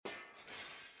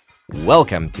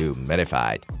Welcome to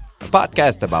Minified, a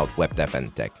podcast about web dev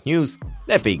and tech news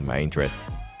that piqued my interest.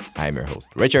 I'm your host,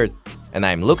 Richard, and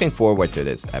I'm looking forward to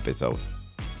this episode.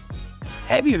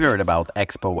 Have you heard about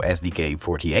Expo SDK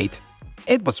 48?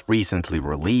 It was recently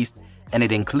released, and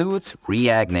it includes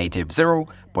React Native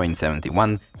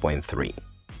 0.71.3.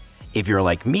 If you're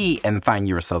like me and find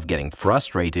yourself getting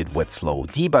frustrated with slow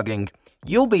debugging,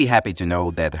 you'll be happy to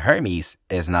know that Hermes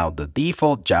is now the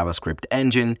default JavaScript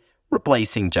engine,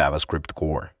 replacing JavaScript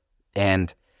core.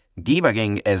 And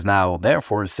debugging is now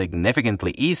therefore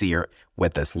significantly easier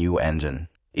with this new engine.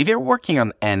 If you're working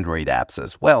on Android apps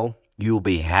as well, you'll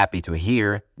be happy to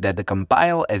hear that the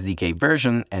Compile SDK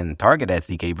version and Target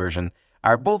SDK version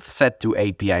are both set to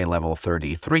API level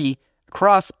 33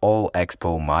 across all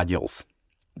Expo modules.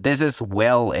 This is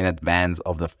well in advance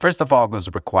of the 1st of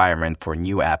August requirement for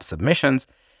new app submissions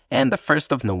and the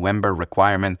 1st of November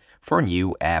requirement for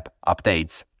new app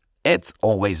updates. It's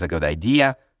always a good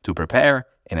idea to prepare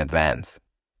in advance.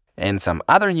 In some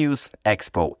other news,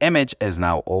 Expo Image is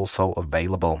now also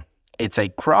available. It's a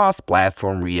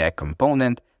cross-platform React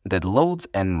component that loads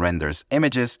and renders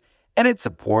images, and it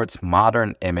supports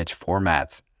modern image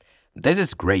formats. This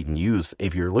is great news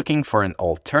if you're looking for an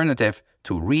alternative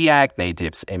to React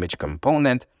Native's image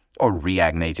component or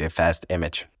React Native Fast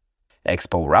Image.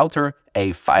 Expo Router,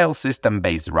 a file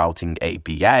system-based routing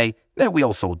API that we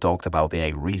also talked about in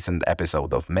a recent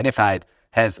episode of Minified,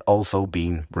 has also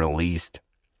been released.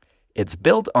 It's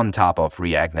built on top of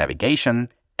React Navigation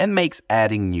and makes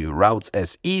adding new routes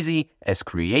as easy as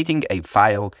creating a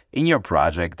file in your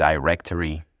project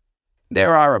directory.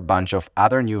 There are a bunch of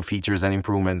other new features and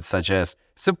improvements, such as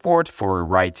support for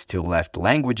right-to-left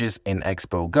languages in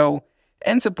Expo Go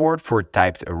and support for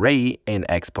typed array in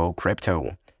Expo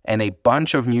Crypto, and a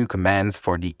bunch of new commands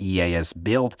for the EAS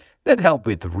build that help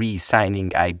with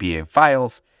re-signing IPA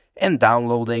files and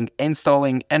downloading,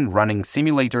 installing, and running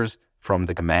simulators from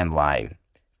the command line.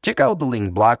 Check out the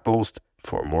link blog post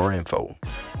for more info.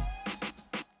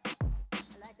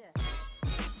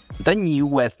 The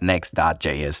newest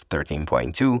Next.js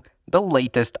 13.2, the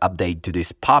latest update to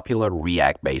this popular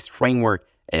React-based framework,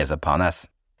 is upon us.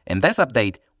 In this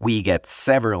update, we get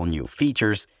several new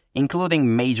features,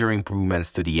 including major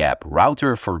improvements to the app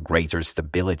router for greater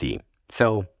stability.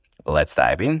 So, let's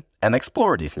dive in and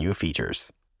explore these new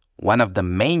features. One of the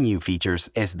main new features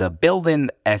is the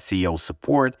built-in SEO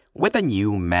support with a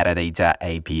new metadata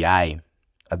API.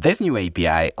 This new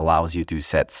API allows you to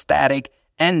set static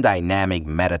and dynamic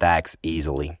meta tags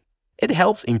easily. It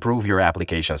helps improve your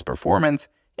application's performance,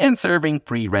 and serving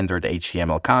pre-rendered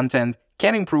HTML content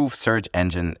can improve search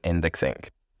engine indexing.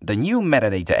 The new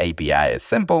metadata API is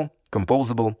simple,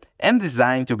 composable, and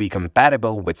designed to be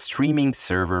compatible with streaming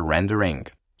server rendering.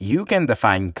 You can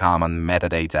define common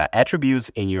metadata attributes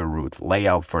in your root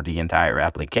layout for the entire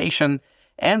application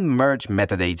and merge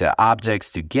metadata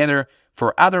objects together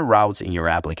for other routes in your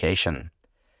application.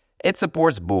 It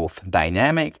supports both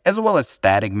dynamic as well as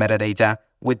static metadata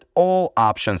with all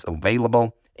options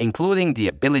available, including the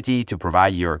ability to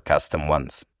provide your custom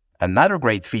ones. Another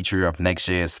great feature of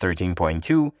Next.js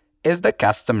 13.2 is the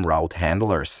custom route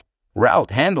handlers. Route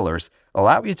handlers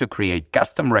allow you to create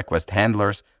custom request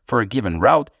handlers for a given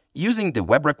route using the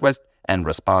web request and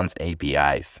response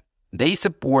APIs. They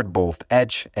support both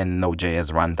Edge and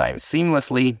Node.js runtime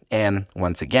seamlessly, and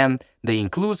once again, they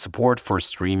include support for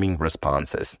streaming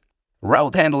responses.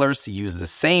 Route handlers use the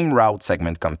same route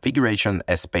segment configuration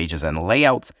as pages and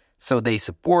layouts, so they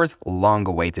support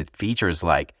long-awaited features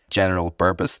like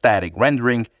general-purpose static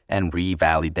rendering and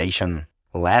revalidation.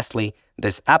 Lastly,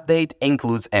 this update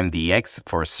includes MDX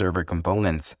for server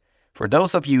components. For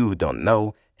those of you who don't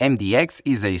know, MDX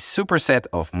is a superset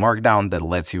of Markdown that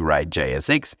lets you write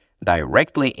JSX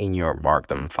directly in your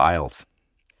Markdown files.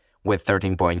 With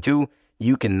 13.2,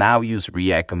 you can now use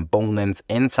React components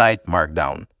inside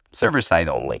Markdown, server-side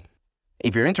only.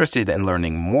 If you're interested in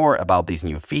learning more about these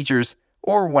new features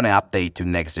or want to update to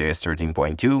Next.js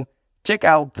 13.2, check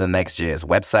out the Next.js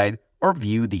website or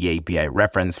view the API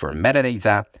reference for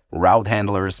metadata, route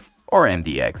handlers, or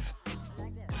MDX.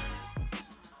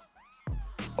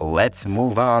 Let's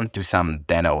move on to some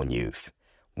Deno news.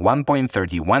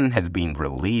 1.31 has been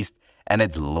released, and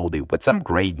it's loaded with some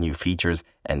great new features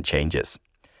and changes.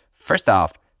 First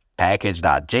off,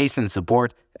 package.json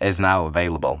support is now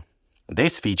available.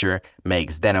 This feature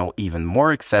makes Deno even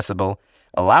more accessible,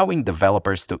 allowing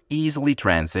developers to easily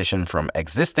transition from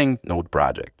existing Node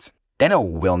projects. Deno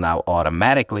will now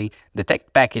automatically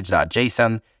detect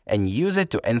package.json and use it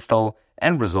to install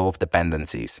and resolve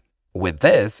dependencies. With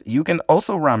this, you can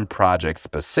also run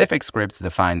project-specific scripts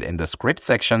defined in the script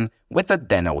section with the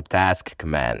Deno task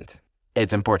command.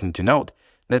 It's important to note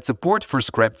that support for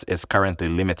scripts is currently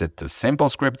limited to simple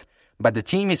scripts, but the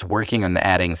team is working on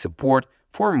adding support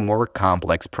for more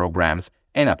complex programs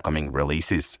in upcoming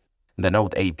releases. The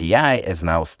Node API is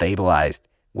now stabilized,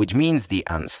 which means the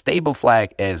unstable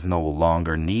flag is no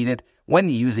longer needed when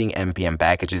using NPM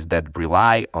packages that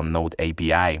rely on Node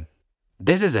API.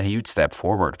 This is a huge step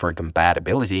forward for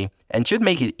compatibility and should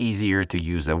make it easier to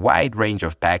use a wide range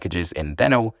of packages in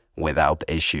Deno without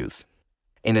issues.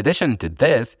 In addition to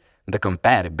this, the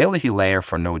compatibility layer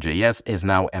for Node.js is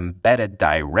now embedded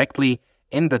directly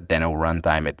in the Deno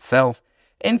runtime itself,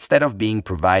 instead of being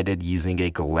provided using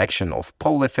a collection of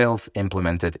polyfills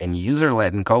implemented in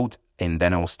user-led code in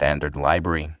Deno standard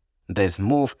library. This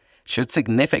move should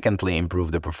significantly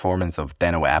improve the performance of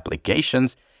Deno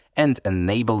applications and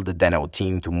enable the Deno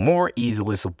team to more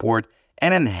easily support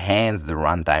and enhance the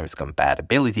runtime's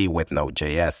compatibility with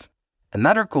Node.js.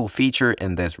 Another cool feature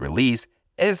in this release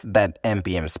is that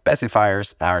NPM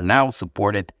specifiers are now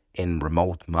supported in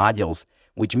remote modules,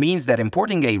 which means that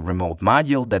importing a remote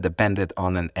module that depended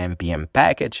on an NPM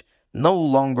package no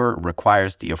longer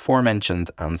requires the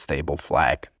aforementioned unstable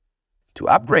flag. To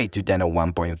upgrade to Deno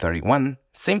 1.31,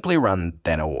 simply run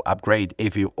Deno upgrade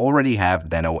if you already have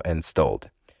Deno installed.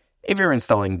 If you're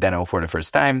installing Deno for the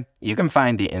first time, you can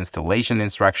find the installation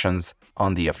instructions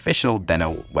on the official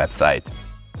Deno website.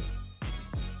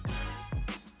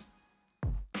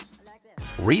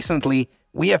 Recently,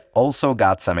 we have also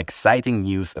got some exciting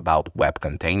news about web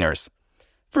containers.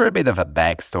 For a bit of a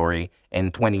backstory,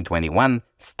 in 2021,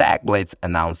 StackBlitz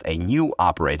announced a new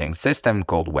operating system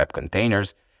called Web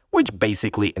Containers, which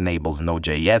basically enables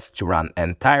Node.js to run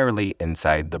entirely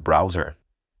inside the browser.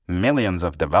 Millions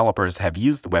of developers have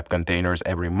used web containers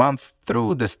every month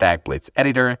through the StackBlitz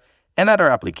editor and other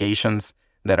applications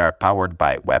that are powered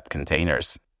by web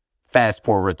containers. Fast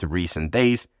forward to recent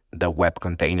days, the Web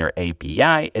Container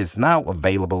API is now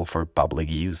available for public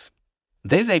use.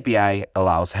 This API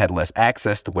allows headless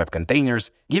access to web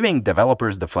containers, giving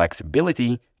developers the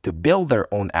flexibility to build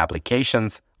their own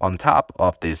applications on top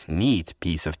of this neat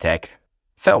piece of tech.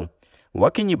 So,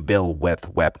 what can you build with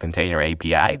Web Container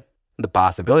API? The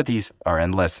possibilities are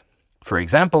endless. For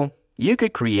example, you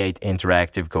could create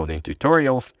interactive coding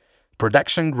tutorials,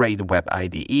 production-grade web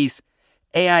IDEs,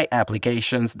 AI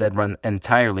applications that run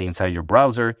entirely inside your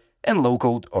browser, and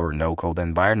low-code or no-code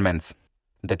environments.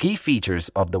 The key features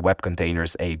of the Web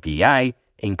Containers API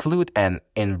include an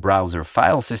in-browser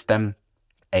file system,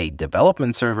 a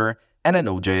development server, and a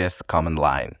Node.js command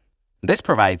line. This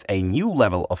provides a new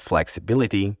level of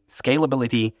flexibility,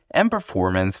 scalability, and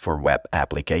performance for web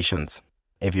applications.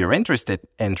 If you're interested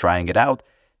in trying it out,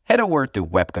 head over to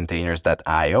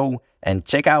webcontainers.io and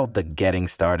check out the Getting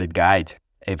Started guide.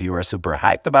 If you are super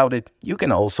hyped about it, you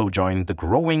can also join the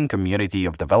growing community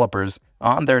of developers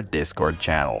on their Discord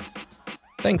channel.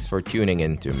 Thanks for tuning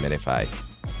in to Minified.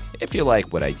 If you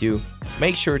like what I do,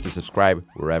 make sure to subscribe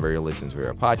wherever you listen to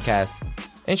your podcasts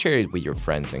and share it with your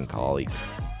friends and colleagues.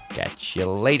 Catch you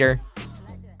later.